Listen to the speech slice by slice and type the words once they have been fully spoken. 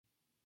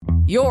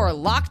Your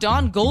Locked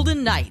On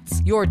Golden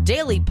Knights, your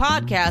daily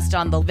podcast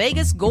on the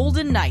Vegas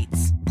Golden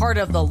Knights, part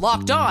of the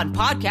Locked On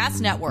Podcast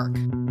Network.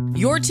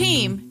 Your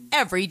team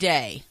every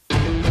day.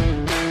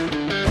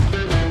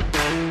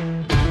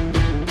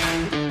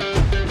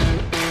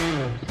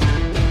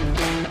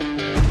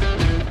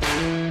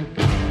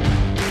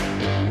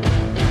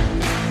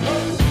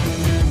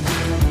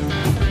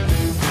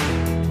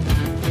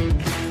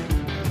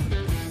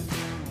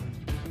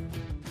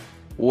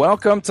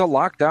 Welcome to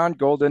Locked On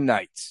Golden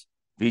Knights.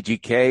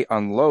 VGK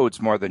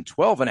unloads more than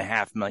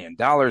 $12.5 million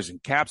in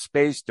cap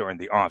space during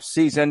the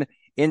offseason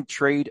in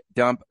trade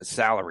dump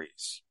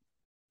salaries.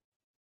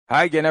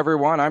 Hi again,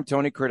 everyone. I'm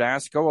Tony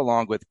Cardasco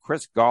along with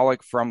Chris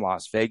Golick from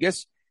Las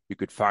Vegas. You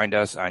could find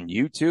us on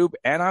YouTube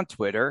and on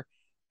Twitter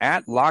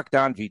at Locked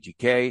On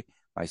VGK,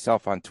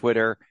 myself on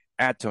Twitter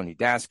at Tony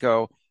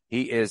Dasco.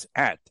 He is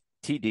at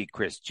TD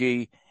Chris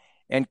G.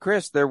 And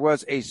Chris, there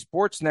was a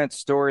Sportsnet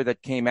story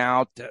that came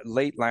out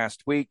late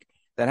last week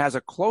that has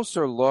a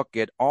closer look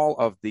at all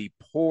of the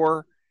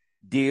poor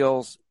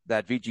deals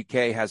that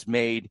VGK has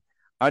made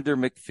under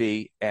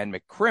McPhee and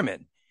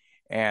McCrimmon,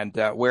 and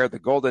where the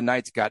Golden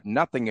Knights got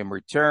nothing in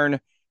return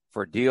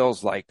for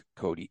deals like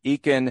Cody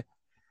Eakin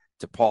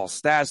to Paul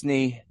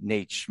Stastny,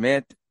 Nate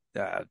Schmidt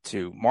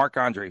to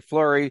Marc-Andre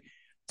Fleury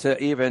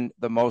to even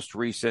the most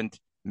recent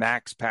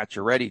Max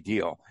Pacioretty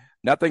deal.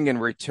 Nothing in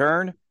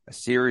return. A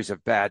series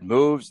of bad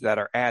moves that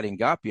are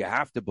adding up, you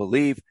have to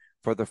believe,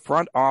 for the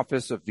front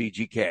office of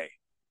VGK.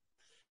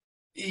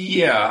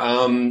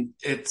 Yeah,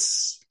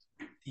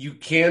 you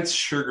can't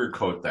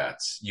sugarcoat that.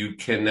 You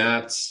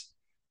cannot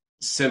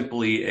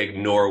simply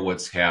ignore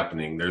what's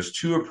happening. There's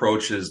two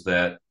approaches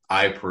that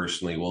I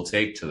personally will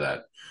take to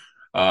that.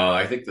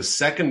 I think the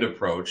second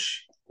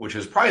approach, which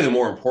is probably the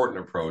more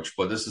important approach,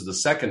 but this is the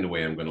second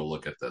way I'm going to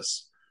look at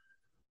this.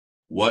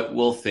 What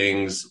will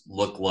things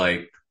look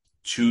like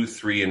 2,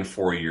 3, and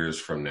 4 years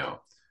from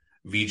now?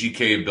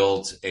 VGK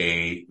built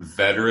a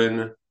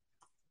veteran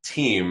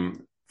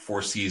team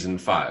for season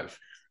 5.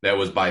 That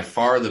was by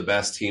far the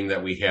best team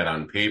that we had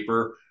on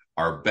paper.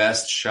 Our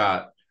best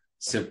shot,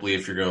 simply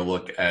if you're going to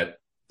look at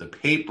the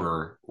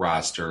paper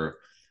roster,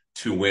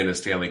 to win a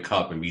Stanley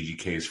Cup in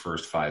VGK's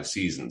first 5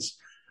 seasons.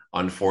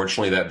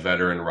 Unfortunately, that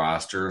veteran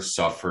roster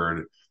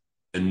suffered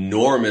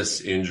enormous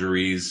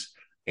injuries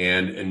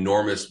and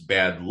enormous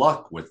bad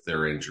luck with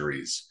their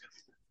injuries.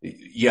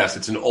 Yes,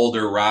 it's an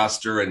older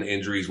roster and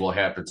injuries will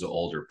happen to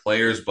older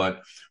players,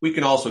 but we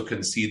can also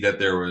concede that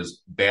there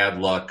was bad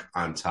luck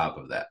on top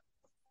of that.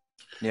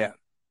 Yeah.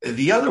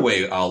 The other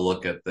way I'll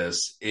look at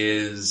this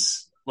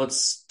is,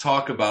 let's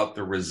talk about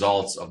the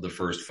results of the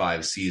first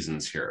 5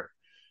 seasons here.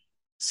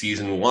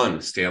 Season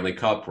 1, Stanley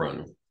Cup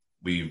run.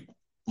 We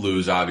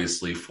lose,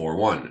 obviously,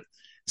 4-1.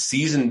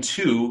 Season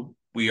 2,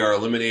 we are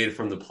eliminated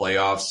from the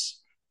playoffs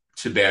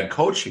to bad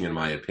coaching, in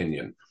my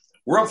opinion.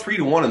 We're up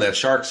 3-1 in that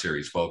Sharks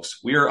series, folks.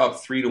 We are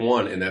up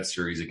 3-1 in that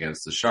series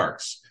against the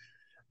Sharks.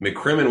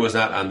 McCrimmon was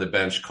not on the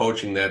bench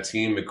coaching that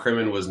team.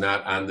 McCrimmon was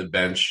not on the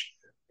bench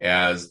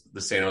as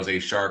the San Jose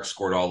Sharks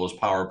scored all those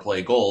power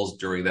play goals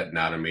during that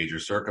not a major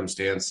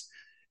circumstance.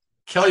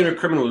 Kelly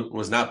McCrimmon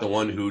was not the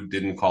one who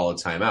didn't call a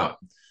timeout.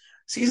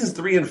 Seasons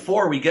 3 and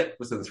 4, we get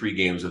within 3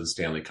 games of the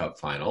Stanley Cup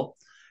final.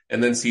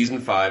 And then season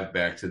 5,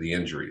 back to the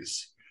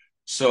injuries.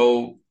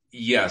 So,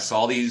 yes,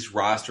 all these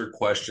roster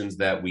questions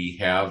that we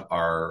have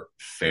are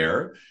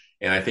fair.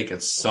 And I think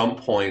at some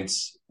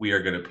points we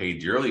are going to pay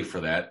dearly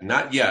for that.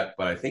 Not yet,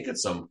 but I think at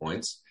some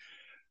points.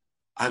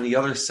 On the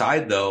other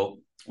side, though,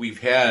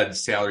 we've had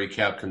salary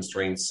cap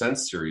constraints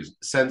since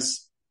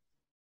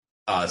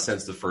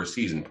the first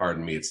season.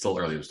 Pardon me, it's still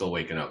early. I'm still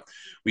waking up.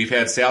 We've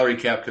had salary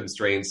cap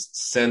constraints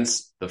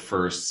since the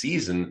first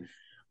season.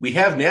 We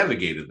have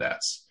navigated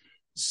that.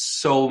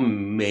 So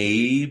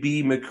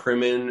maybe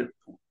McCrimmon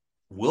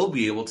will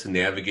be able to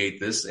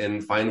navigate this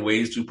and find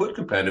ways to put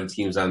competitive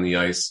teams on the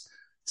ice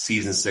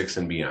season 6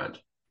 and beyond.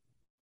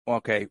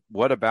 Okay,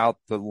 what about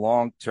the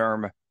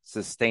long-term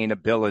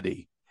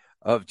sustainability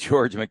of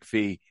George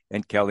McPhee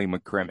and Kelly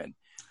McCrimmon?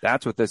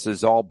 That's what this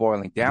is all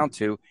boiling down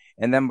to.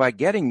 And then by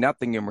getting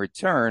nothing in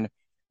return,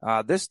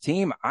 this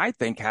team, I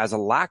think, has a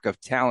lack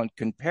of talent,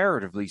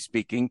 comparatively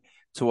speaking,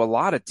 to a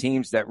lot of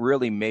teams that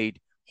really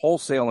made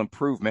wholesale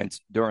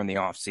improvements during the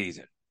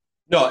offseason.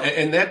 No,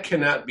 and that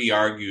cannot be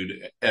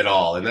argued at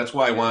all. And that's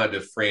why I wanted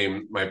to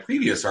frame my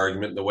previous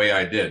argument the way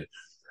I did.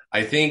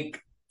 I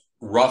think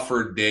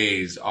rougher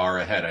days are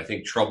ahead. I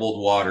think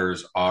troubled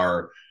waters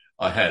are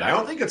ahead. I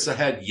don't think it's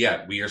ahead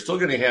yet. We are still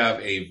going to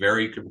have a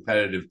very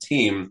competitive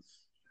team.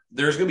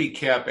 There's going to be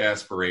cap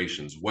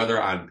aspirations,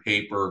 whether on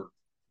paper,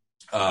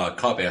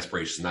 cup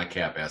aspirations, not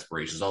cap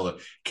aspirations. All the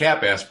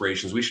cap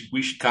aspirations,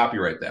 we should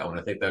copyright that one.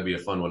 I think that'd be a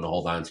fun one to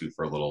hold on to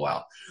for a little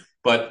while.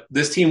 But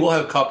this team will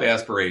have cup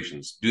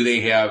aspirations. Do they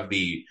have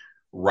the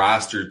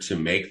roster to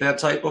make that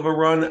type of a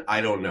run?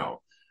 I don't know.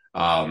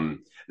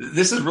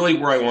 This is really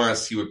where I want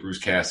to see what Bruce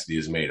Cassidy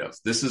is made of.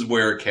 This is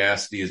where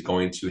Cassidy is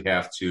going to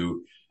have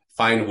to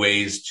find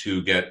ways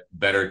to get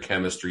better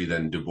chemistry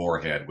than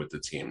DeBoer had with the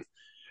team.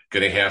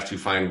 Going to have to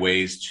find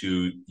ways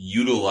to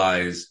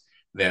utilize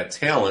that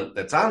talent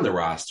that's on the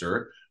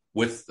roster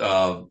with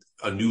a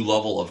new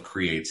level of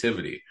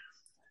creativity.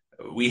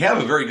 We have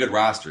a very good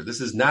roster.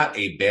 This is not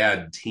a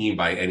bad team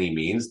by any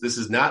means. This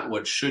is not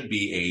what should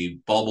be a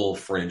bubble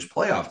fringe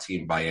playoff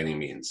team by any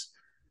means.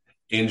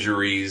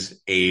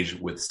 Injuries, age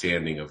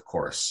withstanding, of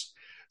course.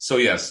 So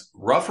yes,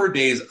 rougher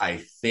days, I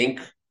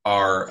think,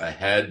 are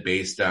ahead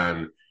based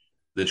on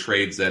the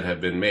trades that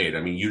have been made.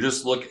 I mean, you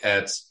just look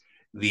at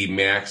the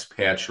Max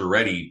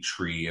Pacioretty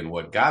tree and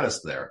what got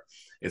us there.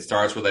 It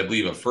starts with, I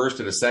believe, a first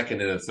and a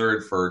second and a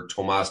third for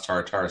Tomas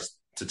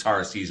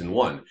Tatar season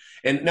 1.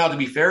 And now, to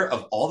be fair,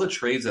 of all the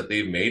trades that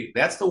they've made,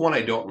 that's the one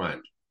I don't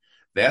mind.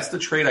 That's the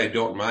trade I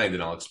don't mind,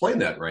 and I'll explain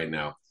that right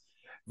now.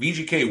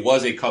 VGK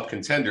was a cup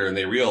contender, and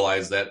they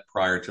realized that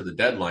prior to the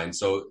deadline.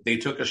 So they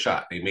took a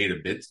shot. They made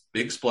a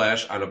big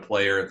splash on a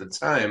player at the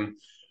time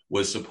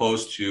was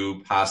supposed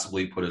to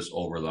possibly put us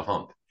over the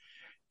hump.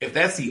 If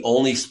that's the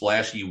only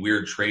splashy,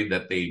 weird trade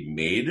that they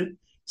made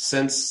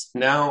since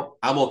now,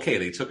 I'm okay.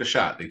 They took a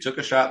shot.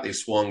 They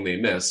swung, they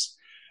missed.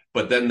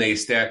 But then they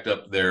stacked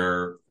up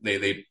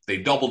they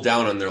doubled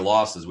down on their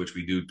losses, which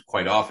we do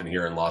quite often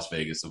here in Las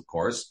Vegas, of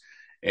course.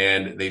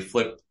 And they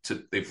flipped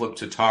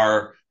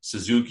Tatar,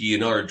 Suzuki,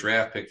 another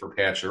draft pick for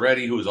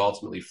Pacioretty, who was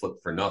ultimately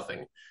flipped for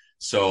nothing.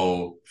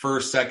 So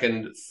first,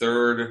 second,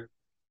 third,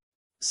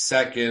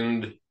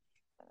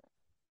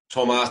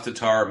 Tomas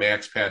Tatar,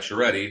 Max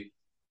Pacioretty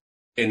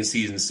in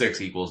season 6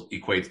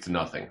 equates to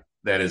nothing.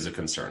 That is a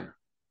concern.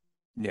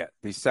 Yeah,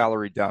 these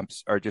salary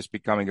dumps are just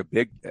becoming a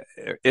big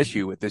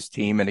issue with this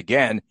team. And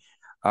again,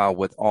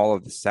 with all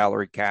of the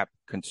salary cap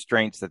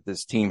constraints that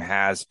this team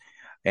has,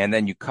 and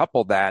then you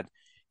couple that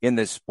in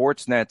this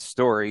Sportsnet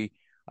story,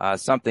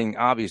 something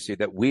obviously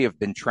that we have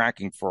been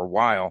tracking for a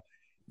while,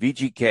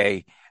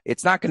 VGK,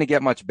 it's not going to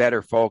get much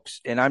better, folks.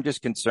 And I'm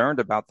just concerned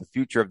about the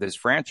future of this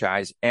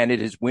franchise. And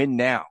it is win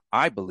now,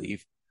 I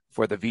believe,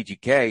 for the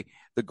VGK.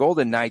 The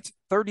Golden Knights,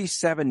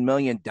 $37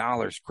 million,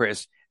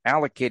 Chris,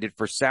 allocated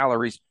for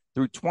salaries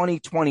through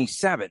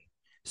 2027.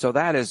 So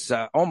that is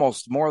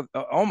almost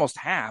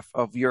half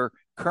of your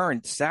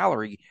current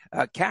salary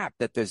cap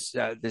that this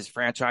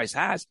franchise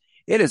has.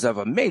 It is of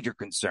a major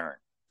concern.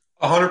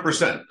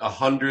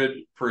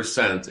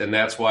 100%. And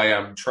that's why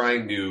I'm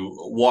trying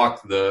to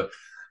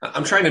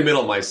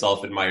middle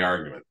myself in my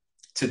argument.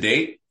 To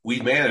date,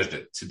 we've managed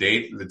it. To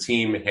date, the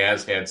team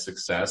has had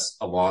success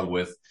along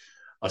with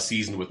a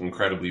season with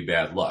incredibly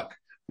bad luck.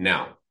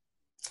 Now,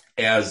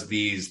 as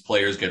these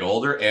players get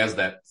older, as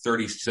that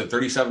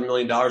 $37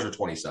 million or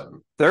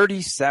 27?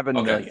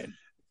 $37 million.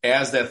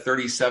 As that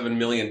 $37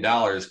 million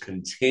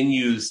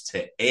continues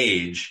to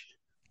age,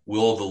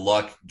 will the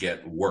luck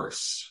get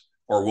worse?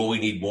 Or will we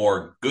need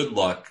more good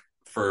luck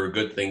for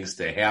good things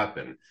to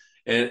happen?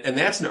 And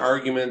that's an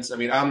argument. I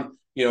mean, I'm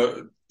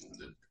the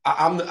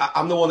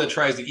one that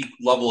tries to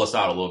level us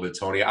out a little bit,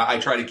 Tony. I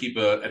try to keep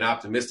an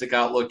optimistic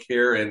outlook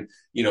here, and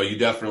you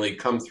definitely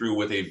come through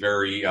with a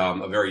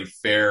very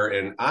fair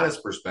and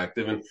honest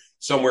perspective. And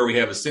somewhere we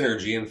have a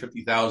synergy, and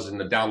 50,000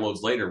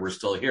 downloads later, we're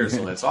still here,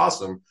 so that's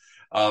awesome.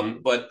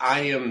 But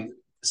I am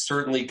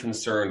certainly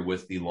concerned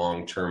with the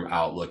long-term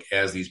outlook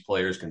as these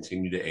players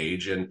continue to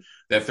age, and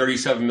that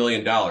 $37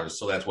 million.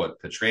 So that's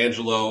what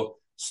Pietrangelo,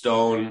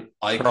 Stone,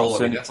 Eichel.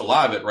 I mean, that's a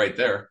lot of it right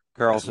there.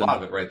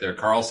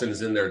 Carlson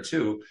is in there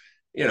too.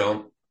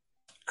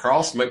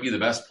 Carlson might be the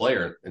best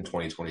player in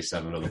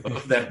 2027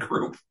 of that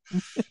group.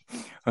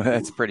 Well,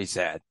 that's pretty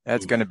sad.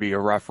 That's going to be a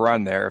rough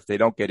run there if they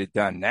don't get it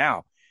done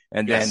now.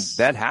 And then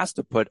that has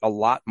to put a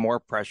lot more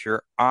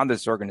pressure on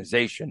this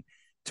organization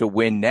to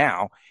win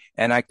now.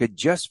 And I could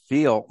just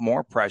feel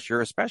more pressure,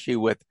 especially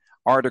with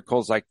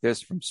articles like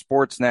this from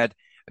Sportsnet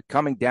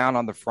coming down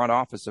on the front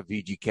office of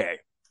VGK.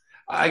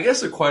 I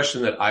guess a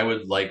question that I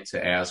would like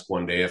to ask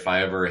one day, if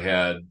I ever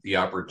had the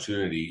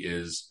opportunity,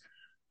 is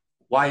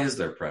why is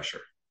there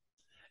pressure?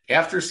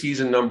 After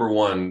season number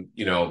 1,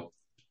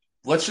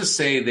 let's just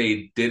say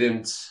they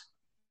didn't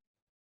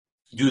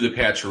do the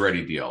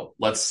Pacioretty deal.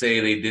 Let's say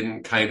they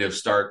didn't kind of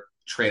start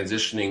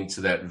transitioning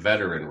to that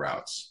veteran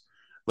routes.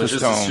 Let's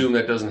just assume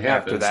that doesn't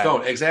happen.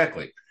 Stone,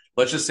 exactly.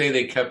 Let's just say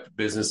they kept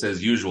business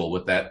as usual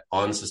with that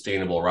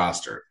unsustainable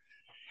roster.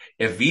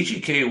 If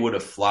VGK would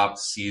have flopped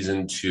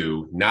season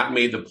 2, not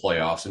made the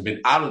playoffs, and been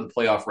out of the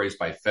playoff race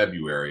by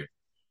February,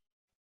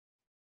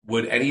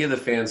 would any of the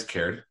fans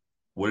cared?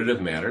 Would it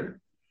have mattered?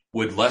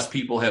 Would less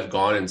people have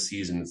gone in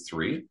season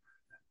 3?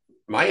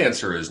 My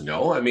answer is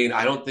no. I mean,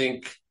 I don't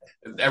think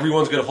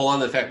everyone's going to hold on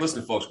to the fact,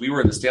 listen, folks, we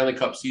were in the Stanley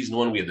Cup season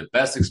 1. We had the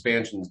best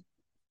expansion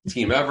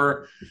team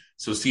ever.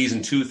 So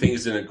season 2,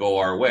 things didn't go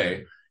our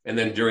way. And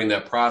then during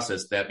that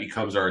process, that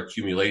becomes our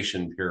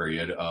accumulation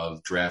period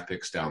of draft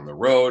picks down the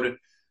road,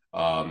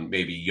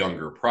 maybe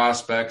younger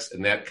prospects.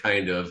 And that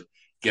kind of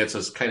gets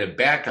us kind of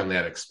back on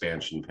that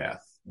expansion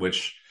path,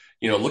 which,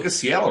 look at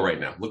Seattle right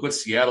now. Look what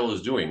Seattle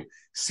is doing.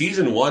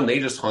 Season 1, they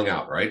just hung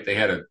out, right? They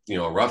had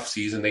a rough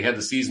season. They had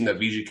the season that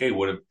VGK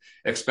would have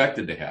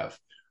expected to have.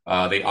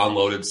 They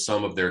unloaded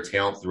some of their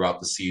talent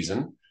throughout the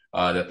season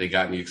that they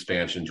got in the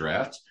expansion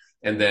draft.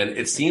 And then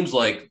it seems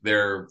like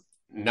they're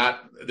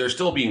they're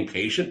still being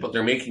patient, but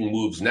they're making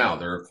moves now.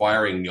 They're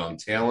acquiring young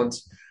talent.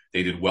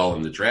 They did well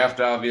in the draft,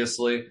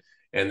 obviously,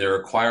 and they're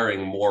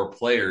acquiring more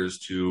players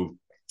to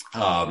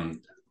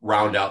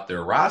round out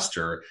their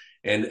roster.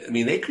 And I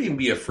mean, they could even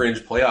be a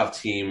fringe playoff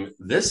team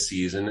this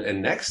season,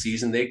 and next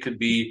season they could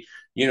be,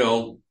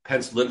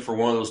 penciled in for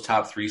one of those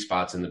top 3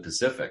 spots in the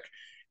Pacific.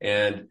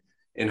 And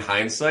in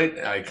hindsight,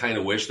 I kind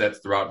of wish that's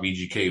the route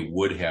VGK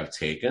would have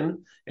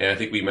taken. And I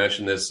think we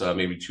mentioned this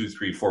maybe 2,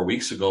 3, 4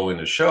 weeks ago in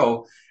the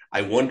show.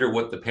 I wonder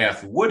what the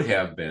path would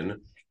have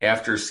been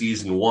after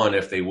season 1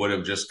 if they would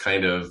have just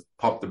kind of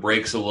pumped the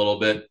brakes a little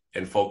bit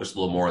and focused a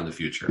little more on the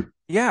future.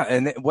 Yeah,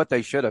 and what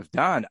they should have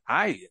done,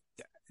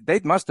 they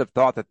must have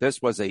thought that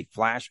this was a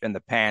flash in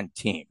the pan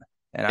team.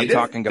 And I'm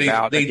talking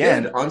about, they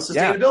again, did on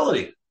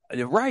sustainability.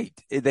 Yeah. Right.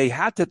 They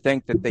had to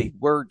think that they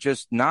were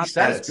just not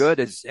as good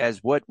as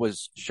what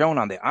was shown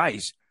on the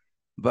ice.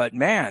 But,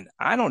 man,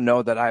 I don't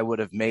know that I would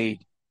have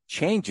made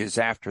changes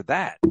after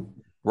that.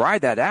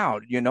 Ride that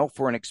out,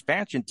 for an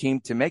expansion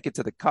team to make it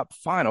to the Cup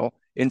final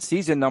in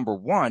season number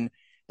 1.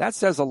 That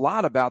says a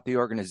lot about the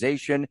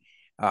organization,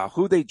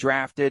 who they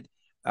drafted,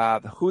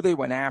 who they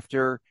went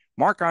after.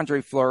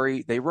 Marc-Andre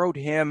Fleury, they rode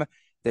him.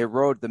 They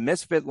rode the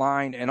misfit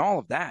line and all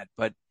of that.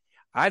 But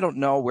I don't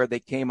know where they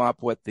came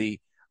up with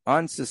the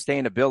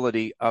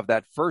unsustainability of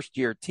that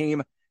first-year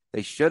team.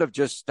 They should have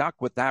just stuck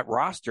with that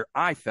roster,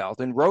 I felt,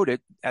 and rode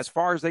it as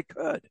far as they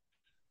could.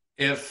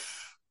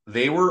 If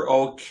they were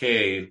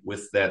okay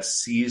with that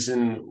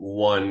season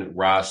 1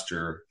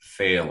 roster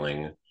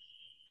failing,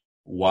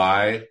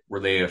 why were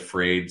they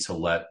afraid to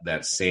let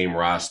that same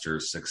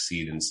roster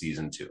succeed in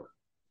season 2?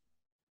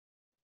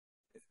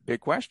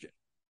 Big question.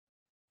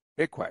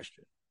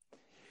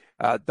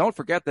 Don't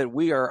forget that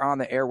we are on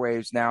the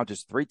airwaves now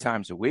just 3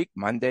 times a week,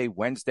 Monday,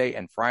 Wednesday,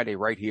 and Friday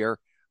right here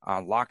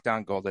on Locked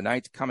On Golden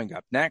Knights. Coming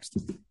up next,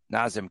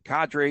 Nazem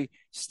Kadri,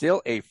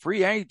 still a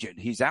free agent.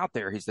 He's out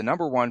there. He's the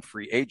number 1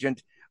 free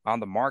agent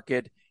on the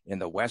market in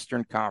the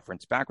Western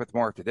Conference. Back with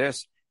more after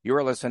this. You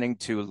are listening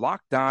to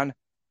Locked On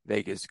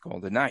Vegas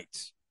Golden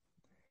Knights.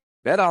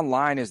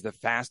 BetOnline is the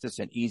fastest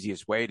and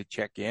easiest way to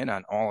check in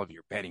on all of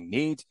your betting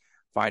needs.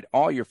 Find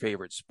all your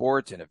favorite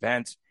sports and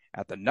events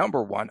at the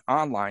number 1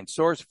 online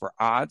source for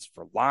odds,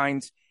 for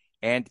lines,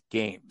 and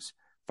games.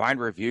 Find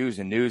reviews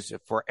and news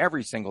for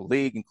every single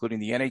league, including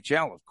the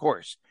NHL, of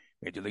course,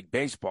 Major League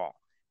Baseball,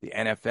 the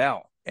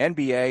NFL,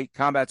 NBA,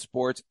 combat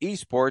sports,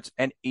 esports,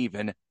 and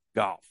even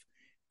golf.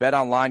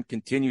 BetOnline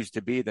continues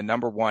to be the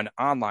number 1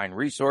 online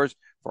resource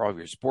for all of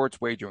your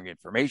sports wagering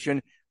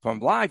information. From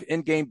live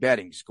in-game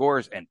betting,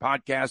 scores, and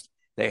podcasts,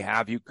 they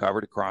have you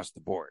covered across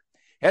the board.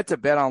 Head to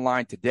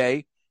BetOnline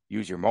today.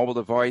 Use your mobile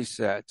device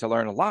to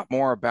learn a lot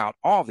more about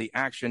all the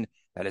action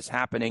that is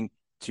happening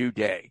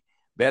today.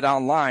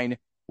 BetOnline,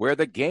 where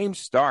the game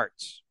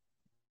starts.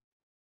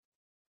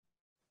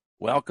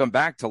 Welcome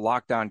back to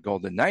Locked On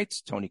Golden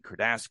Knights. Tony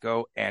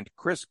Cardasco and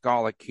Chris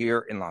Golick here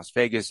in Las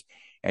Vegas.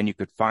 And you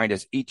could find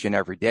us each and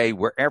every day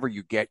wherever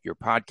you get your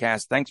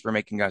podcast. Thanks for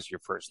making us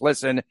your first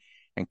listen.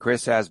 And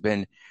Chris has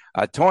been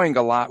toying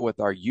a lot with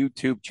our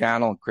YouTube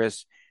channel. And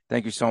Chris,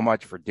 thank you so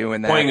much for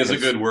doing that. Toying is a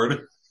good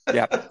word.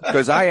 Yeah,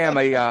 because I am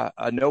a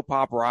no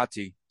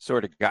paparazzi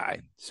sort of guy.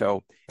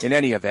 So in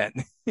any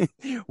event,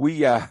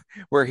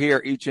 we're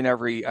here each and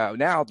every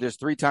now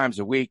just 3 times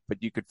a week,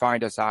 but you could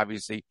find us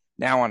obviously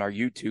now on our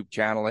YouTube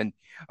channel. And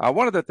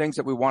one of the things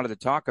that we wanted to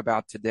talk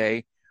about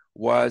today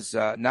was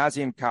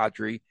Nazem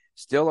Kadri,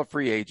 still a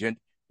free agent,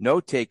 no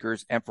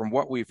takers. And from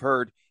what we've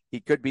heard, he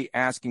could be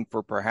asking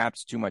for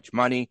perhaps too much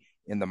money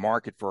in the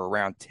market for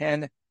around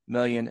 $10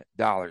 million.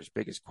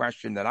 Biggest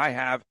question that I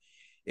have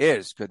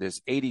is, could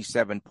this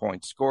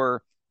 87-point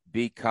scorer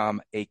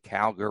become a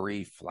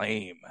Calgary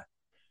Flame?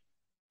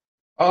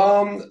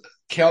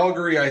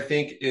 Calgary, I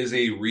think, is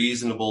a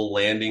reasonable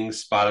landing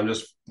spot.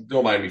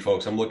 Don't mind me,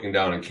 folks. I'm looking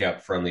down on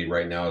Cap Friendly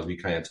right now as we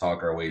kind of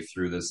talk our way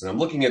through this. And I'm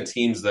looking at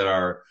teams that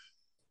are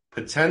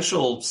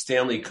potential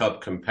Stanley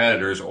Cup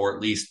competitors, or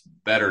at least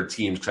better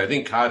teams, because I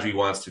think Kadri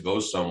wants to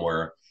go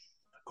somewhere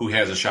who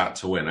has a shot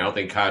to win. I don't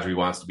think Kadri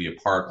wants to be a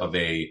part of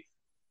a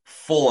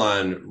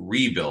full-on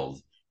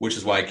rebuild, which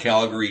is why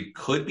Calgary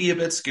could be a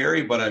bit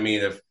scary. But I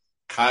mean, if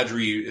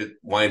Kadri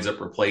winds up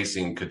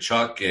replacing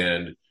Tkachuk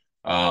and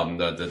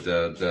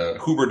the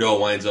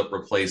Huberdeau winds up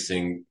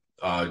replacing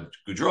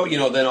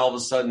Gaudreau, then all of a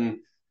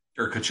sudden,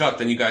 or Tkachuk,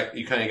 then you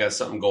kind of got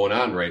something going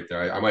on right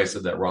there. I might have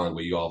said that wrong,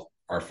 but you all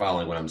are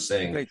following what I'm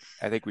saying.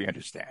 I think we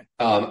understand.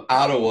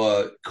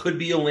 Ottawa could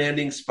be a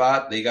landing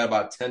spot. They got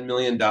about $10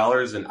 million,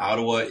 and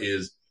Ottawa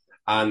is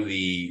on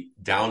the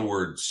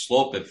downward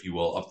slope, if you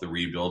will, of the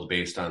rebuild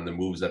based on the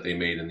moves that they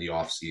made in the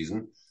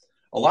offseason.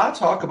 A lot of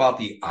talk about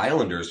the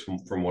Islanders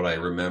from what I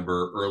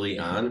remember early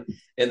on,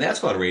 and that's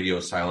gone radio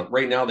silent.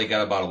 Right now, they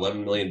got about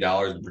 $11 million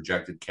in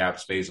projected cap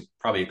space,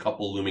 probably a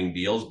couple looming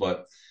deals.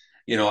 But,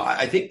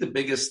 I think the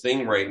biggest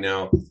thing right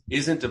now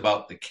isn't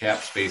about the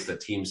cap space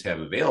that teams have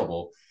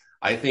available.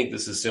 I think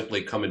this is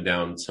simply coming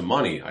down to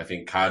money. I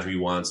think Kadri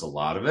wants a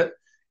lot of it,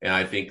 and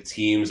I think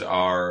teams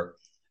are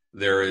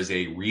there is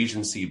a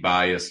recency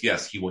bias.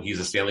 Yes, he's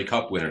a Stanley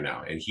Cup winner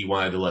now, and he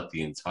wanted to let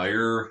the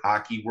entire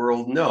hockey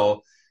world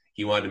know.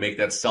 He wanted to make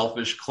that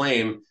selfish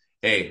claim,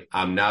 hey,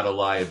 I'm not a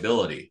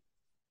liability.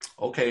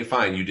 Okay,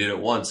 fine. You did it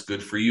once.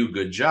 Good for you.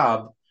 Good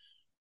job.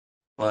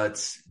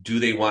 But do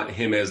they want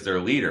him as their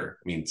leader?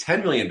 I mean,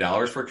 $10 million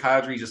for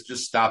Kadri, just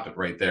stop it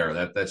right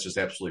there. That's just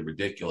absolutely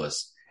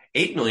ridiculous.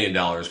 $8 million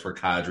for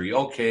Kadri,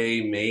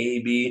 okay,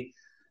 maybe,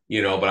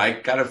 but I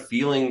got a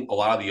feeling a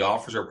lot of the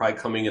offers are probably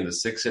coming in the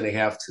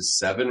 6.5 to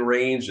 7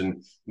 range,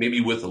 and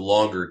maybe with a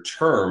longer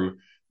term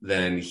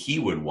than he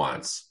would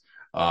want.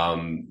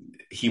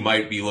 He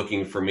might be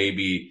looking for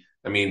maybe,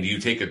 do you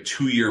take a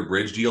 2-year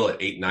bridge deal at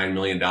 $8-9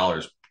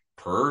 million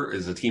per?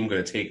 Is the team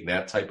going to take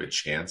that type of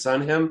chance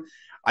on him?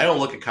 I don't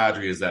look at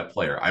Kadri as that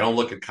player. I don't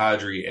look at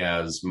Kadri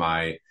as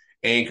my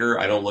anchor.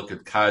 I don't look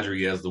at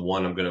Kadri as the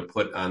one I'm going to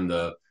put on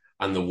the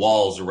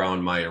walls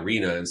around my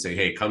arena and say,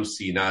 hey, come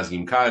see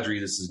Nazem Kadri.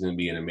 This is going to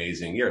be an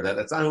amazing year.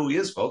 That's not who he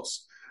is,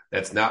 folks.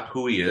 That's not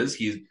who he is.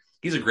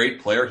 He's a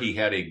great player. He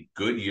had a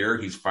good year.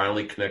 He's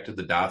finally connected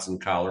the dots in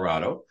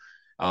Colorado.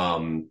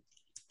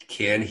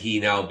 Can he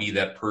now be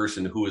that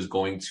person who is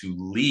going to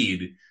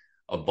lead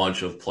a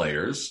bunch of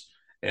players?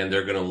 And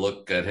they're going to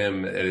look at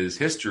him at his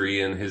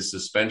history and his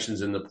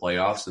suspensions in the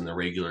playoffs and the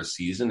regular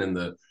season and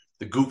the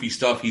goofy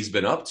stuff he's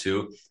been up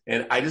to.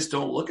 And I just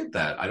don't look at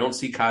that. I don't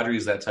see Kadri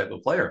as that type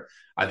of player.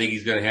 I think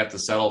he's going to have to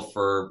settle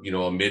for, a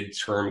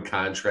midterm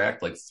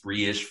contract, like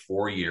 3-ish,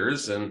 4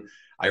 years. And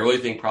I really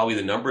think probably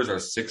the numbers are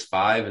 6,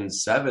 5, and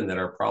 7 that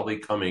are probably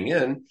coming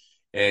in.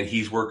 And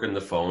he's working the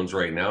phones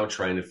right now,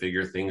 trying to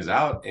figure things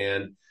out.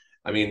 And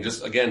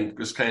just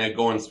kind of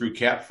going through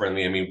cap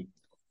friendly.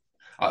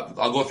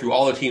 I'll go through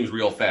all the teams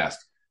real fast.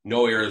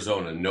 No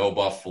Arizona, no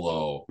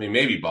Buffalo.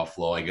 Maybe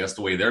Buffalo, I guess,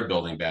 the way they're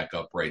building back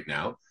up right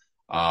now.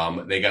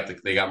 They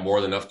got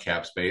more than enough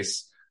cap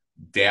space.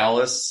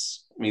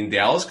 Dallas,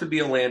 Dallas could be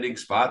a landing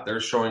spot. They're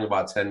showing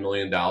about $10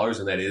 million,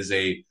 and that is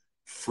a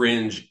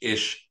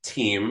fringe-ish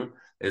team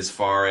as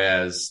far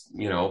as,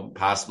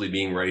 possibly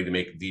being ready to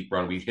make a deep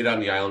run. We hit on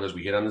the Islanders.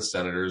 We hit on the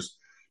Senators.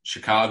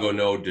 Chicago,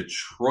 no.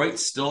 Detroit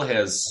still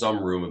has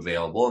some room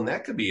available, and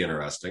that could be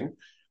interesting.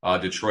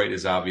 Detroit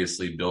is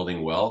obviously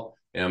building well,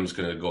 and I'm just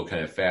going to go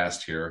kind of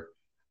fast here.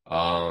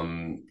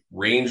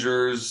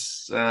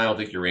 Rangers, I don't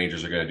think your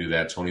Rangers are going to do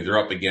that, Tony. They're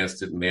up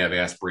against it, and they have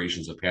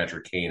aspirations of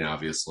Patrick Kane,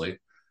 obviously.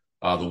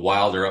 The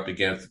Wild are up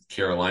against it.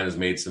 Carolina's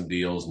made some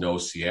deals. No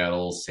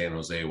Seattle, San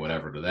Jose,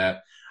 whatever to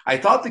that. I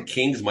thought the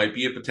Kings might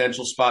be a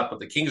potential spot, but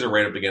the Kings are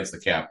right up against the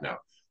cap now.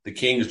 The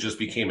Kings just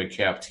became a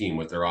cap team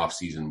with their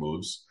offseason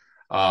moves.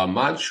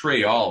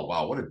 Montreal,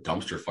 wow, what a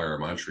dumpster fire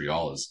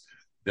Montreal is.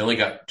 They only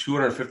got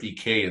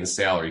 $250K in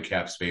salary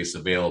cap space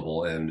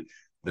available, and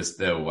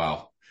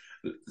wow.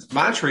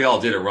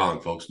 Montreal did it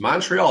wrong, folks.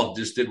 Montreal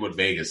just did what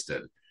Vegas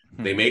did.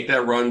 They make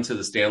that run to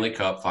the Stanley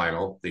Cup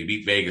final. They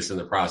beat Vegas in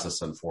the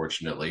process,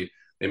 unfortunately.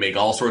 They make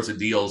all sorts of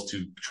deals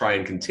to try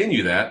and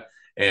continue that.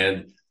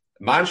 And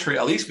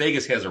Montreal, at least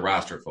Vegas has a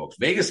roster, folks.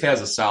 Vegas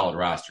has a solid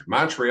roster.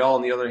 Montreal,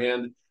 on the other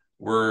hand,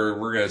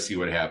 we're going to see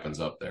what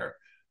happens up there.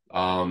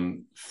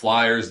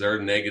 Flyers,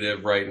 they're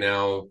negative right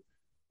now.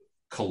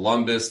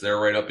 Columbus, they're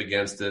right up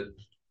against it.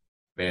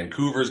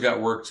 Vancouver's got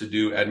work to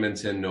do.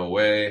 Edmonton, no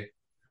way.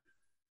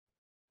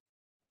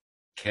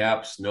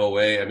 Caps, no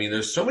way.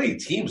 There's so many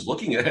teams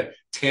looking at it.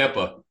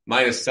 Tampa,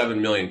 minus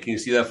 $7 million. Can you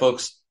see that,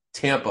 folks?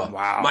 Tampa,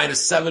 wow.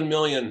 Minus $7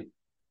 million.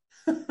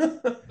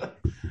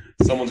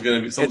 Someone's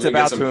going to get some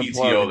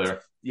PTO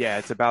there. Yeah,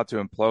 it's about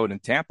to implode in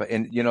Tampa.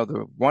 And,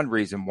 the one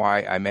reason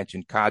why I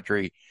mentioned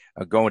Kadri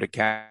going to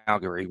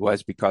Calgary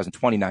was because in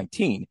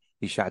 2019,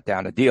 he shot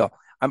down a deal.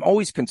 I'm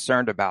always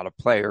concerned about a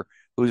player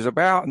who's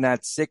about in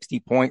that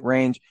 60-point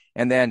range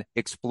and then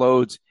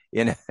explodes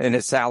in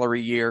a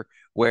salary year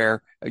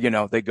where,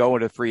 they go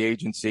into free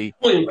agency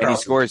and he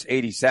scores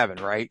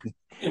 87, right?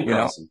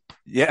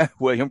 Yeah,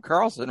 William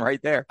Karlsson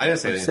right there. I didn't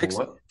say anything.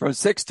 From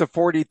 6 to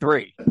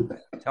 43. I'm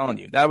telling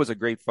you, that was a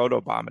great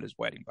photo bomb at his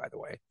wedding, by the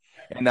way.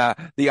 And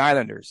the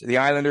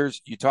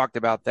Islanders, you talked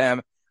about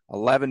them,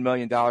 $11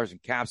 million in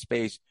cap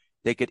space.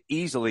 They could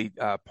easily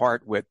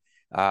part with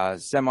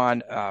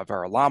Semyon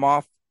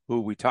Varlamov,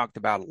 who we talked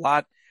about a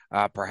lot,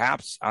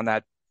 perhaps on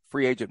that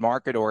free agent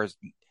market or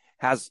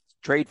has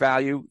trade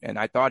value. And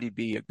I thought he'd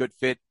be a good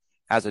fit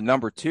as a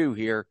number 2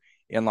 here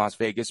in Las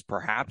Vegas,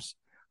 perhaps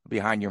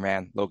behind your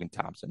man, Logan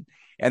Thompson.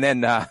 And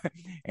then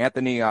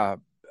Anthony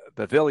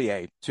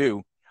Beauvillier,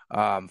 too,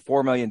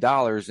 $4 million.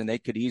 And they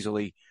could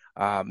easily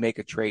make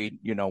a trade,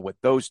 with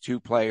those 2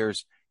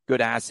 players,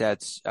 good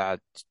assets,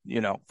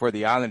 for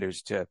the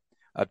Islanders to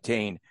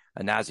obtain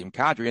Nazem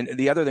Kadri. And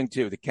the other thing,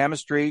 too, the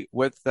chemistry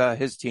with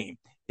his team,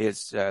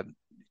 his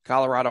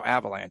Colorado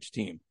Avalanche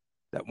team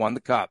that won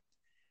the Cup.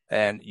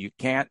 And you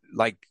can't,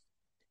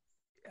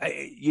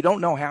 you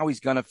don't know how he's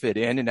going to fit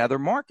in other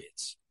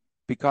markets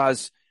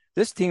because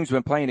this team's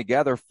been playing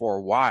together for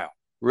a while.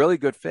 Really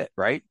good fit,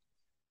 right?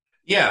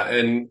 Yeah,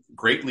 and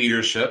great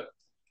leadership,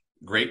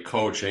 great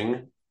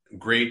coaching,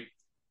 great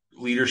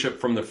leadership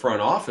from the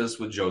front office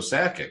with Joe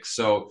Sakic.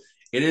 So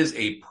it is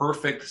a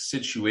perfect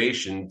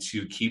situation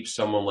to keep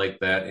someone like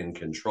that in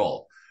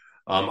control.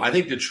 I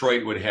think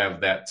Detroit would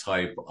have that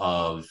type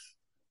of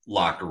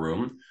locker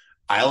room.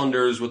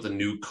 Islanders with a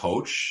new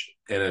coach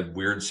in a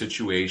weird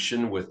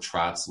situation with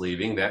Trotz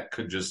leaving, that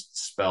could just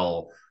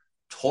spell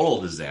total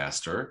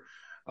disaster.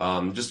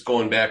 Just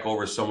going back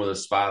over some of the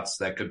spots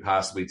that could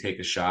possibly take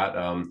a shot.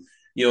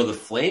 The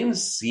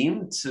Flames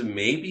seem to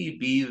maybe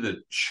be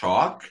the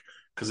chalk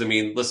because, I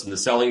mean, listen, the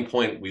selling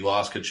point, we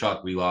lost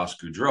Tkachuk, we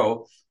lost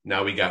Gaudreau.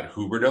 Now we got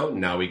Huberdeau.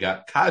 Now we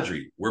got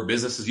Kadri. We're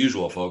business as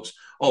usual, folks.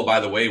 Oh, by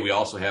the way, we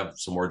also have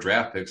some more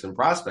draft picks and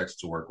prospects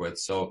to work with.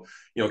 So,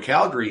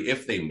 Calgary,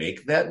 if they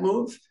make that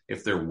move,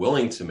 if they're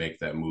willing to make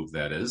that move,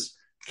 that is,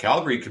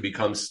 Calgary could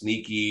become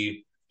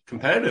sneaky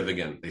competitive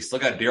again. They still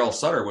got Daryl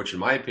Sutter, which in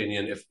my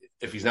opinion,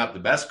 if he's not the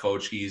best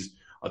coach, he's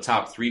a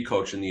top 3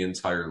 coach in the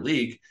entire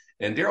league.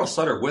 And Daryl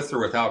Sutter, with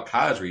or without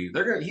Kadri,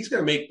 he's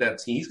going to make that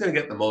team. He's going to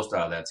get the most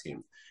out of that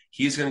team.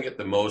 He's going to get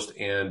the most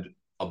and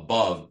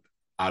above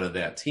out of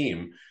that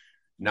team.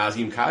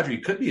 Nazem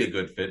Kadri could be a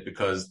good fit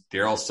because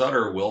Daryl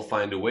Sutter will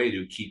find a way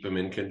to keep him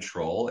in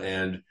control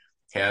and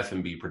have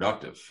him be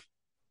productive.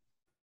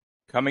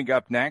 Coming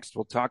up next,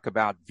 we'll talk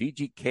about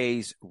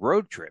VGK's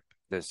road trip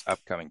this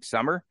upcoming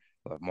summer.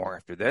 We'll have more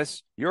after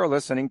this. You're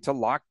listening to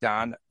Locked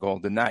On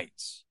Golden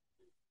Knights.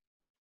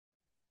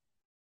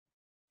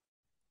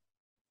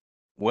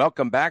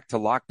 Welcome back to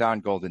Locked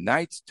On Golden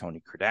Knights.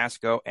 Tony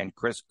Cardasco and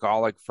Chris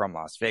Golick from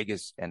Las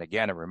Vegas. And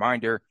again, a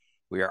reminder,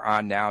 we are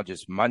on now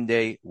just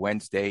Monday,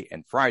 Wednesday,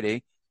 and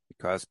Friday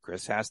because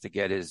Chris has to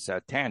get his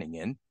tanning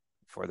in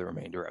for the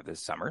remainder of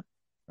this summer,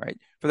 right?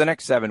 For the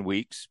next 7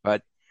 weeks.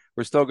 But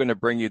we're still going to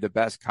bring you the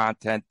best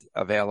content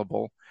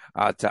available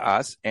to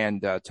us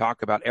and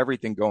talk about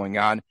everything going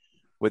on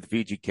with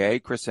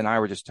VGK. Chris and I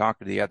were just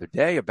talking the other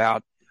day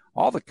about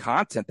all the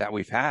content that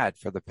we've had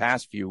for the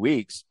past few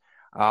weeks.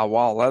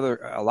 While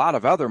a lot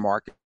of other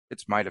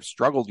markets might have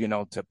struggled,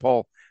 to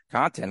pull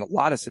content, a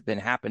lot has been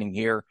happening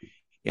here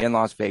in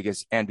Las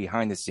Vegas and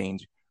behind the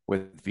scenes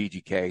with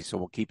VGK. So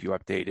we'll keep you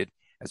updated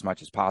as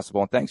much as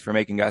possible. And thanks for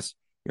making us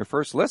your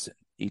first listen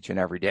each and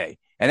every day.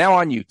 And now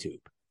on YouTube.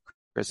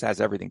 Chris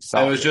has everything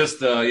solid.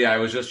 I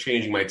was just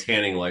changing my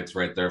tanning lights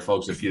right there,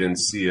 folks. If you didn't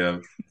see,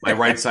 my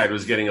right side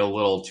was getting a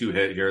little too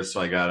hit here, so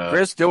I got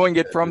Chris doing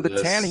it from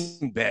the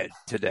tanning bed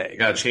today.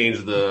 Got to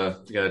change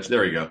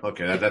there you go.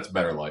 Okay, that's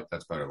better light.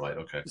 That's better light.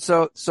 Okay.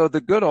 So the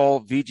good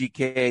old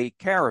VGK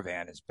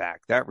Caravan is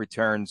back. That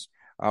returns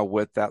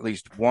with at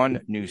least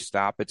one new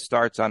stop. It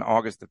starts on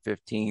August the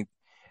 15th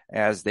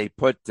as they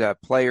put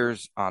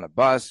players on a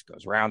bus,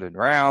 goes round and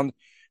round.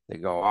 They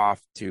go off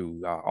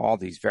to all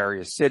these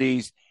various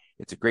cities.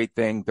 It's a great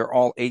thing. They're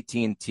all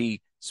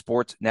AT&T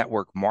Sports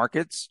Network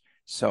markets.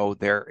 So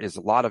there is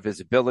a lot of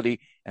visibility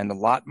and a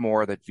lot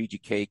more that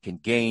VGK can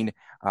gain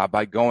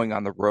by going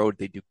on the road.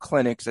 They do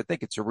clinics. I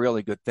think it's a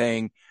really good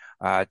thing.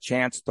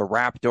 Chance the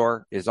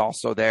Raptor is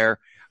also there.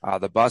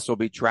 The bus will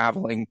be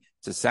traveling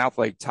to South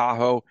Lake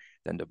Tahoe,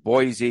 then to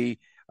Boise,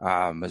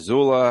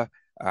 Missoula,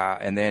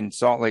 and then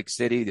Salt Lake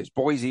City. There's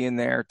Boise in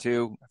there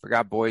too. I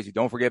forgot Boise.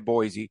 Don't forget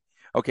Boise.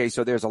 Okay,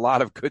 so there's a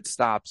lot of good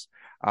stops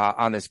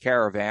on this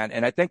caravan,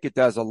 and I think it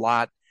does a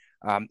lot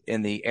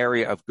in the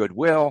area of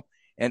goodwill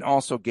and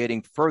also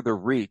getting further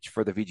reach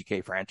for the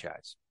VGK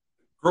franchise.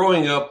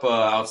 Growing up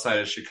outside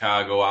of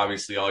Chicago,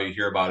 obviously all you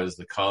hear about is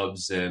the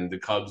Cubs, and the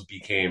Cubs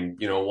became,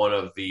 one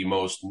of the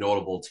most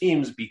notable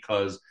teams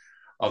because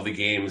of the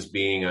games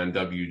being on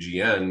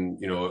WGN,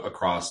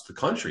 across the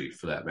country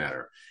for that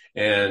matter.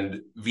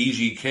 And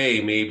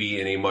VGK,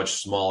 maybe in a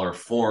much smaller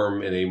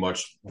form, in a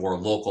much more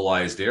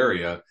localized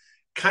area,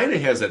 kind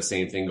of has that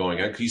same thing going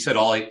on. Because you said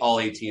all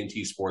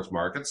AT&T sports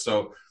markets,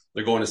 so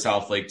they're going to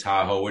South Lake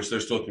Tahoe, which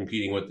they're still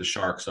competing with the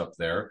Sharks up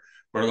there.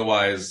 But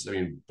otherwise, I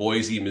mean,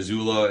 Boise,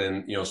 Missoula,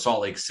 and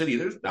Salt Lake City,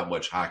 there's not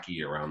much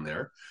hockey around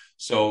there.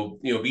 So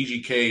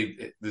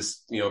VGK,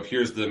 this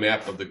here's the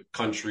map of the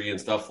country and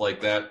stuff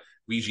like that.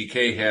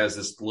 VGK has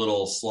this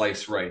little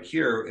slice right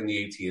here in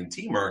the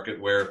AT&T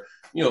market where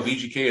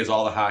VGK is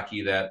all the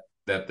hockey that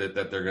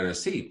they're going to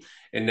see.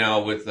 And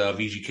now with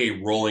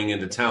VGK rolling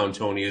into town,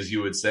 Tony, as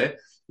you would say,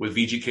 with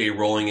VGK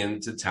rolling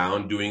into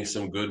town, doing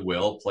some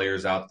goodwill,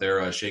 players out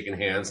there shaking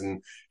hands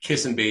and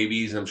kissing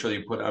babies. And I'm sure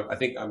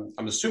they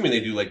I'm assuming they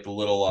do like the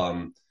little,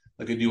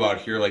 like they do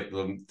out here, like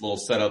the little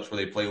setups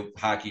where they play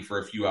hockey for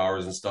a few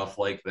hours and stuff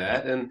like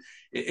that. And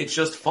it's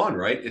just fun,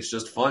 right? It's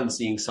just fun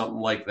seeing something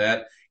like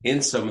that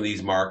in some of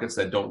these markets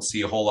that don't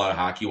see a whole lot of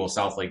hockey. Well,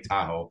 South Lake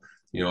Tahoe,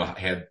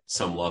 had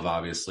some love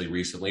obviously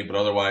recently, but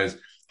otherwise,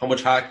 how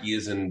much hockey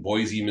is in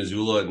Boise,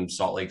 Missoula, and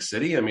Salt Lake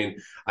City? I mean,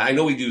 I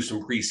know we do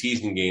some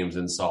preseason games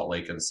in Salt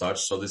Lake and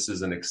such, so this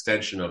is an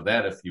extension of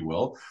that, if you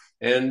will.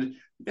 And,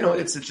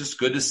 it's just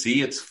good to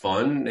see. It's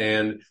fun,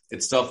 and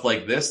it's stuff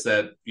like this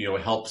that,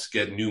 helps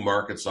get new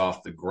markets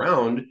off the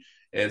ground,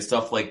 and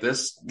stuff like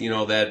this,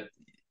 that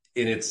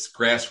in its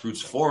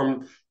grassroots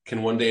form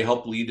can one day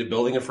help lead to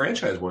building a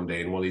franchise one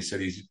day in one of these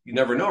cities. You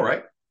never know,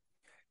 right?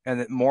 And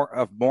that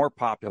more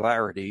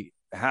popularity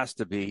has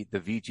to be the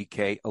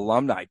VGK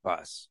alumni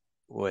bus.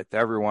 with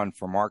everyone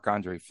from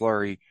Marc-Andre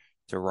Fleury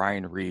to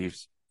Ryan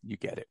Reeves. You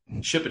get it.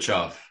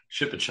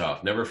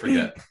 Shipachoff, never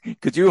forget.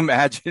 Could you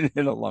imagine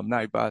an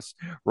alumni bus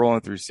rolling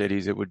through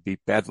cities? It would be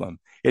bedlam.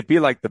 It'd be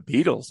like the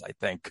Beatles, I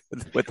think,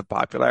 with the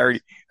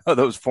popularity of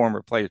those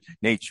former players.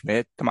 Nate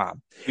Schmidt, come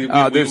on. We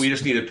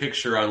just need a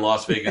picture on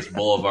Las Vegas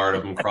Boulevard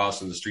of them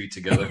crossing the street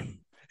together.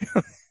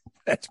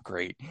 That's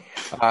great.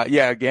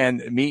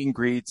 Again, meet and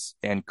greets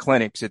and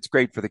clinics. It's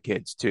great for the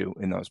kids, too,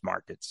 in those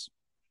markets.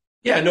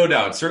 Yeah, no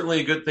doubt. Certainly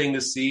a good thing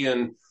to see.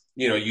 And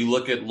you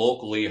look at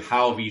locally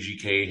how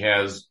VGK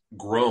has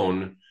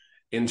grown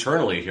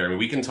internally here. I mean,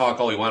 we can talk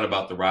all we want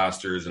about the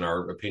rosters and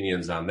our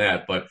opinions on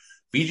that, but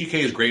VGK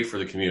is great for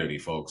the community,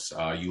 folks.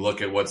 You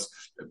look at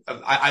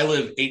I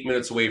live 8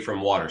 minutes away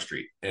from Water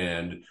Street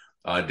and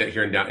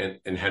here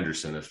in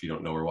Henderson, if you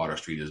don't know where Water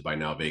Street is by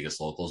now, Vegas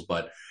locals.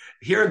 But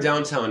here in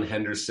downtown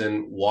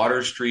Henderson,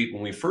 Water Street,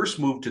 when we first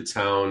moved to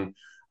town,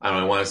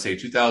 I want to say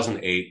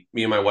 2008,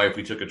 me and my wife,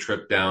 we took a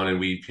trip down and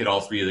we hit all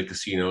three of the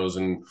casinos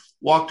and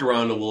walked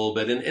around a little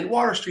bit. And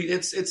Water Street,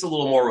 it's a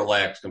little more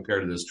relaxed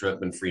compared to this trip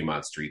in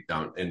Fremont Street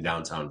down in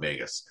downtown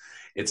Vegas.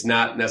 It's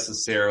not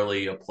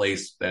necessarily a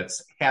place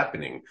that's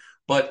happening,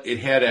 but it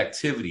had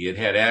activity. It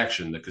had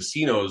action. The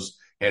casinos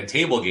had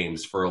table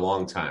games for a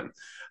long time.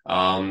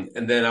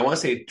 And then I want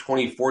to say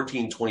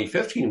 2014,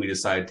 2015, we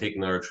decided to take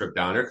another trip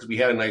down there because we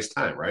had a nice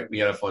time, right? We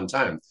had a fun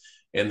time.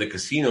 And the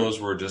casinos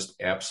were just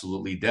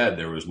absolutely dead.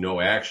 There was no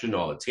action.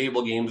 All the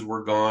table games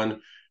were gone.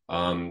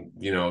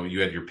 You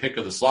had your pick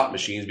of the slot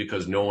machines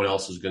because no one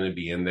else was going to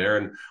be in there.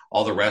 And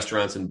all the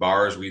restaurants and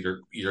bars were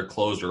either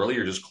closed early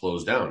or just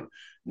closed down.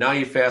 Now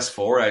you fast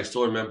forward, I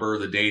still remember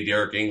the day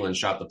Derek England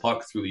shot the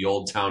puck through the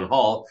old town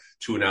hall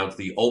to announce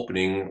the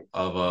opening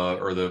of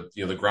the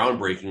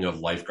groundbreaking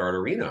of Lifeguard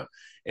Arena.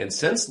 And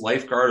since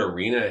Lifeguard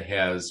Arena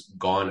has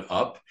gone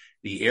up,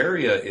 the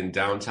area in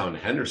downtown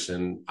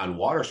Henderson on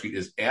Water Street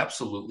is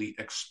absolutely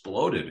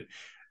exploded.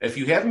 If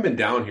you haven't been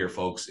down here,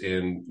 folks,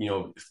 in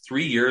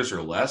 3 years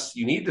or less,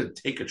 you need to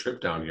take a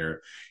trip down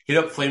here. Hit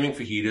up Flaming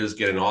Fajitas,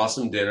 get an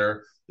awesome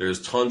dinner.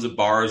 There's tons of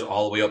bars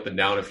all the way up and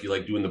down if you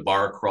like doing the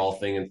bar crawl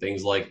thing and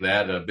things like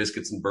that.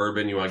 Biscuits and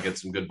bourbon, you want to get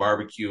some good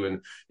barbecue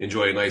and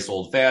enjoy a nice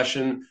old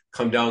fashioned.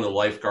 Come down to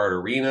Lifeguard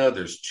Arena.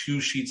 There's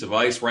 2 sheets of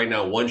ice. Right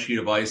now, 1 sheet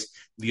of ice.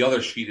 The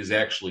other sheet is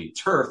actually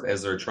turf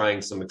as they're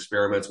trying some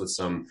experiments with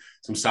some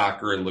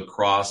soccer and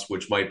lacrosse,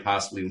 which might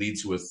possibly lead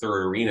to a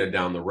third arena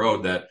down the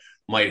road that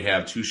might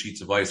have 2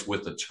 sheets of ice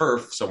with the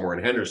turf somewhere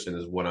in Henderson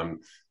is what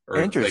I'm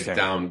Interesting.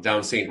 Like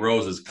down St.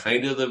 Rose is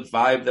kind of the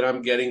vibe that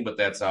I'm getting, but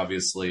that's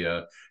obviously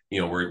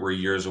we're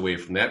years away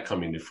from that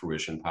coming to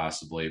fruition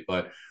possibly.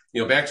 But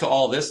back to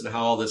all this and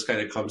how all this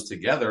kind of comes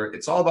together,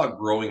 it's all about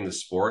growing the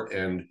sport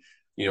and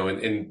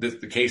in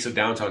the case of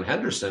downtown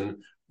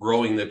Henderson,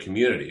 growing the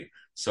community.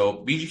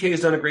 So VGK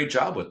has done a great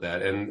job with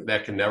that, and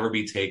that can never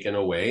be taken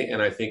away.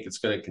 And I think it's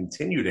going to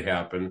continue to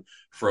happen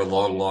for a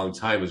long, long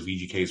time as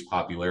VGK's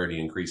popularity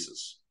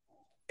increases.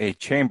 A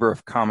Chamber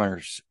of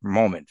Commerce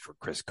moment for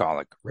Chris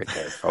Golick right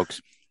there,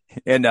 folks.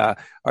 And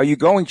are you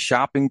going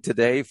shopping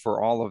today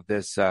for all of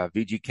this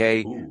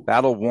VGK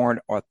battle-worn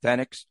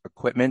Authentics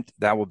equipment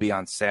that will be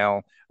on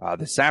sale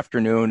this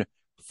afternoon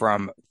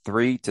from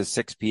 3 to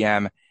 6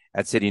 p.m.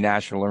 at City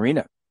National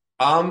Arena?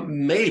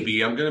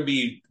 Maybe. I'm going to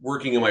be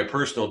working in my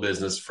personal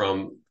business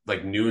from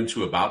like noon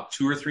to about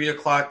 2 or 3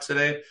 o'clock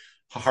today.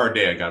 A hard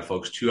day I got,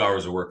 folks. 2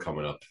 hours of work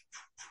coming up.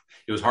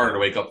 It was harder to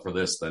wake up for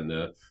this than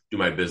to do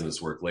my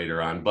business work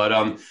later on.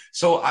 But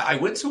so I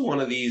went to one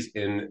of these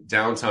in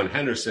downtown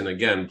Henderson,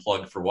 again,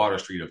 plugged for Water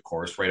Street, of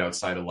course, right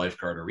outside of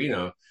Lifeguard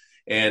Arena.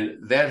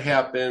 And that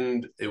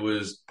happened, it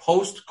was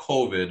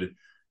post-COVID,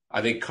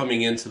 I think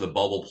coming into the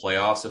bubble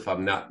playoffs, if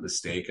I'm not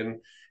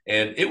mistaken.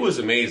 And it was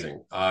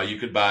amazing. You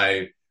could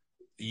buy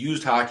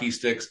used hockey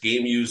sticks,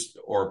 game used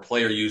or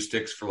player used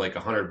sticks for like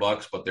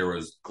 $100, but there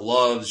was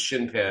gloves,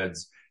 shin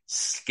pads,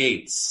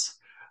 skates,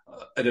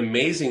 an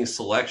amazing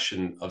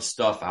selection of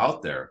stuff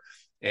out there.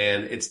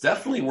 And it's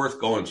definitely worth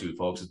going to,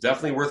 folks. It's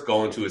definitely worth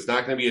going to. It's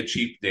not going to be a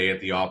cheap day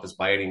at the office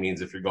by any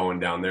means. If you're going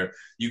down there,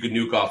 you could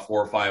nuke off $400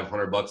 or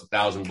 $500,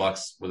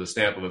 $1,000 with a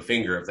snap of a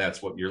finger if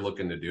that's what you're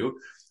looking to do.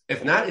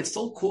 If not, it's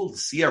still cool to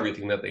see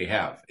everything that they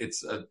have.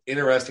 It's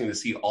interesting to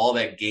see all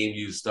that game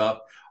used stuff,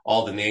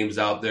 all the names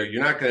out there.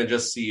 You're not going to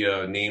just see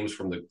names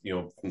from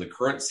the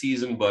current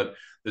season, but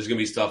there's going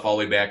to be stuff all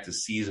the way back to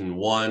season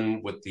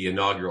 1 with the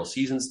inaugural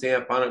season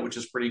stamp on it, which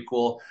is pretty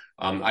cool.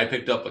 I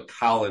picked up a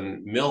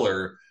Colin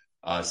Miller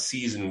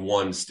season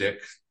 1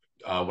 stick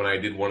when I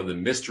did one of the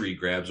mystery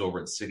grabs over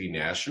at City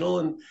National,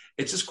 and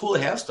it's just cool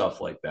to have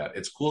stuff like that.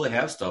 It's cool to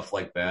have stuff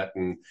like that,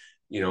 and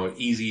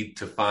easy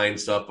to find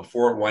stuff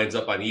before it winds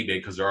up on eBay,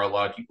 because there are a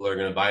lot of people that are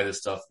going to buy this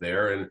stuff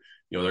there, and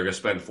they're going to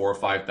spend $4,000 or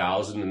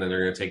 $5,000, and then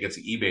they're going to take it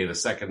to eBay the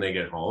second they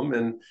get home,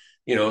 and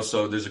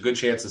so there's a good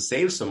chance to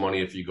save some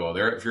money if you go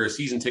there. If you're a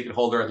season ticket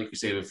holder, I think you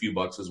save a few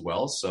bucks as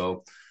well.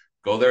 So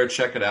go there and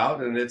check it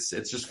out, and it's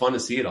just fun to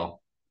see it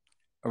all.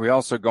 Are we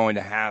also going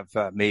to have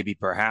maybe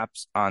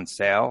perhaps on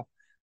sale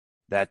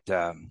that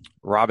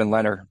Robin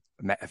Leonard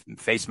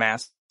face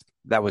mask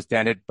that was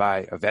dented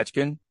by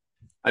Ovechkin?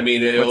 I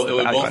mean, it would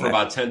go for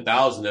about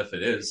 10,000 if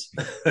it is.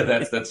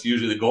 That's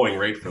usually the going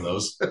rate for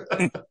those.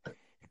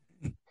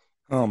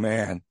 Oh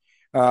man.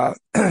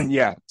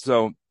 Yeah.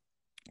 So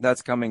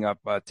that's coming up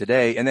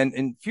today. And then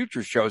in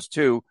future shows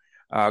too,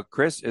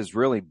 Chris is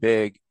really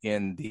big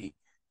in the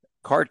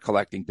card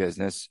collecting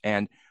business.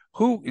 And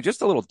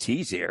just a little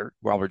tease here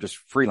while we're just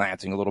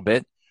freelancing a little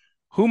bit,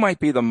 who might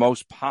be the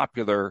most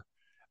popular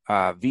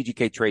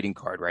VGK trading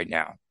card right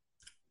now?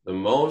 The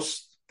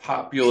most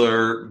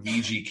popular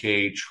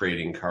VGK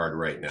trading card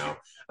right now.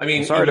 I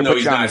mean, sorry even to though put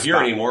he's you on not the here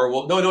spot. anymore.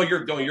 Well, no,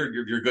 you're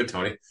good,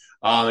 Tony.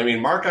 I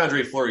mean,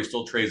 Marc-Andre Fleury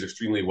still trades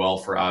extremely well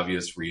for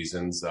obvious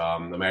reasons.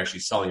 I'm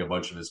actually selling a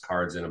bunch of his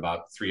cards in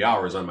about 3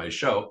 hours on my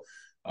show.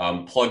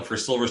 Plug for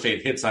Silver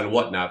State Hits on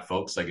Whatnot,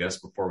 folks, I guess,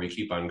 before we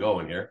keep on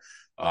going here.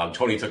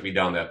 Tony took me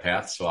down that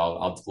path, so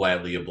I'll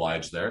gladly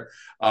oblige there.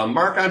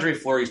 Marc-Andre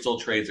Fleury still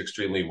trades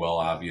extremely well,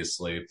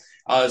 obviously.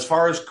 As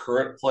far as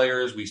current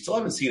players, we still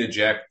haven't seen a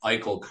Jack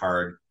Eichel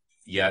card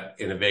yet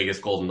in a Vegas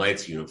Golden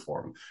Knights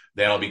uniform.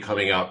 That'll be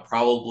coming out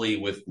probably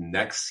with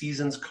next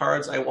season's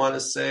cards, I want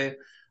to say.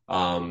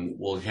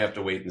 We'll have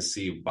to wait and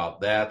see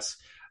about that.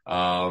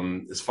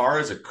 As far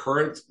as a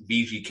current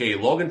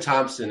VGK, Logan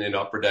Thompson in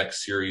Upper Deck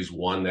Series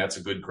 1, that's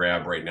a good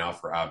grab right now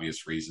for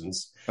obvious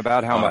reasons.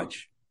 About how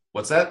much?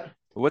 What's that?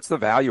 What's the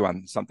value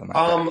on something like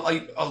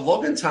that? A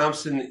Logan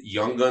Thompson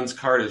Young Guns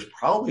card is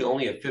probably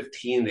only a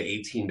 $15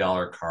 to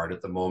 $18 card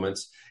at the moment.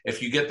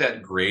 If you get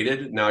that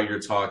graded, now you're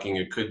talking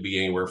it could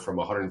be anywhere from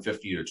 $150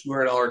 to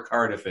 $200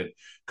 card if it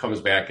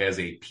comes back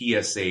as a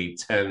PSA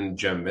 10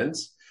 Gem Mint.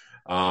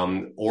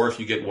 Or if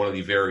you get one of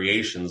the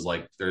variations,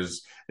 like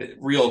there's a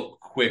real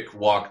quick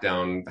walk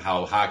down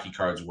how hockey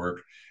cards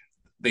work.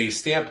 They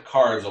stamp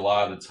cards a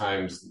lot of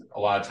times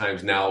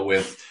now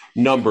with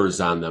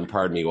numbers on them.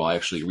 Pardon me while I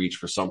actually reach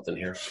for something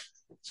here.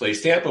 So they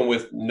stamp them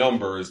with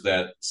numbers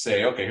that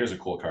say, okay, here's a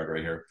cool card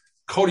right here.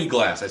 Cody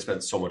Glass. I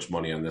spent so much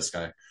money on this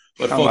guy.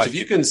 But folks, if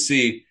you can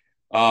see,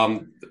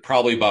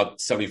 probably about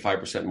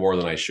 75% more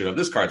than I should have.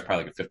 This card's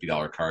probably like a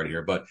 $50 card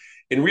here, but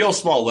in real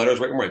small letters,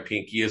 right where my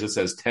pinky is, it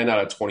says 10 out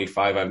of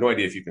 25. I have no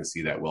idea if you can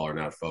see that well or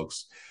not,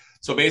 folks.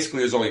 So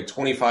basically, there's only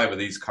 25 of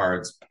these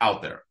cards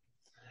out there.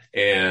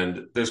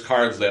 And there's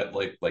cards that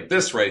like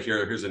this right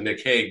here. Here's a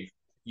Nick Hague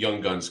Young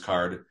Guns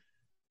card.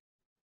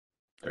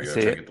 There you go.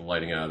 Try to get the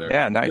lighting out of there.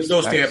 Yeah, nice. There's no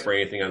stamp or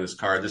anything on this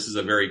card. This is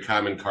a very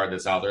common card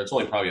that's out there. It's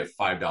only probably a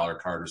 $5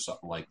 card or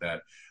something like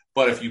that.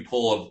 But if you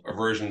pull a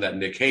version of that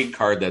Nick Hague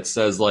card that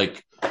says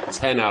like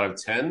 10 out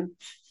of 10,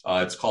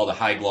 it's called a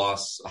high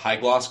gloss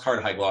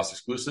card, high gloss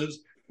exclusives.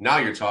 Now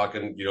you're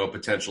talking, a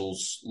potential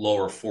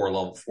lower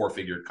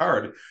four-figure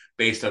card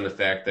based on the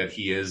fact that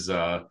he is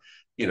up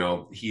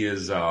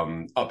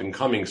and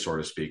coming, so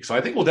to speak. So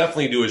I think we'll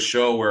definitely do a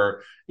show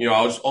where,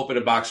 I'll just open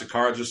a box of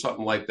cards or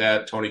something like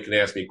that. Tony can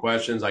ask me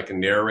questions. I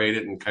can narrate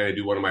it and kind of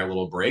do one of my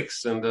little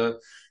breaks. And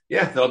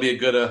that'll be a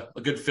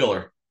good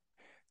filler.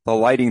 The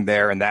lighting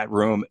there in that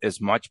room is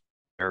much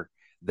better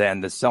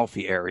than the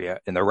selfie area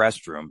in the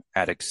restroom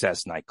at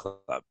Excess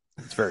Nightclub.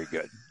 It's very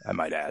good, I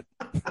might add.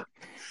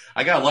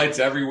 I got lights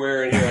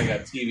everywhere in here. I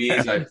got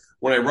TVs.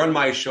 When I run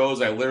my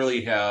shows, I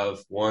literally have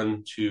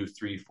 1, 2,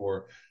 3,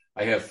 4.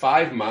 I have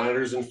 5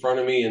 monitors in front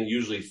of me and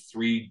usually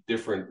 3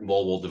 different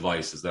mobile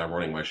devices that I'm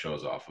running my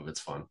shows off of.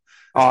 It's fun.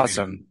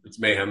 Awesome. It's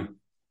mayhem.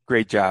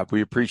 Great job.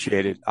 We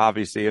appreciate it,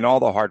 obviously, and all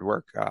the hard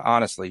work,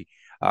 honestly,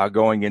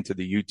 going into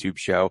the YouTube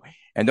show.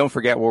 And don't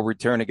forget, we'll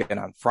return again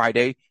on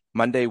Friday,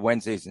 Monday,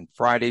 Wednesdays, and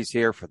Fridays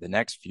here for the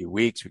next few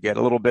weeks. We get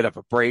a little bit of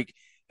a break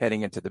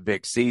heading into the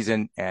big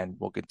season, and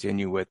we'll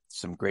continue with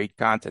some great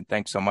content.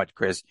 Thanks so much,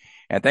 Chris.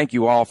 And thank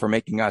you all for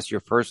making us your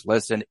first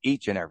listen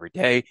each and every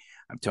day.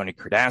 I'm Tony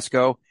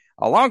Cardasco,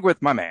 along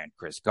with my man,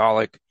 Chris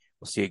Golick.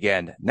 We'll see you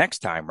again next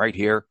time right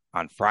here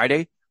on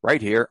Friday,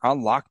 right here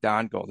on Locked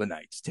On Golden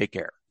Knights. Take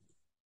care.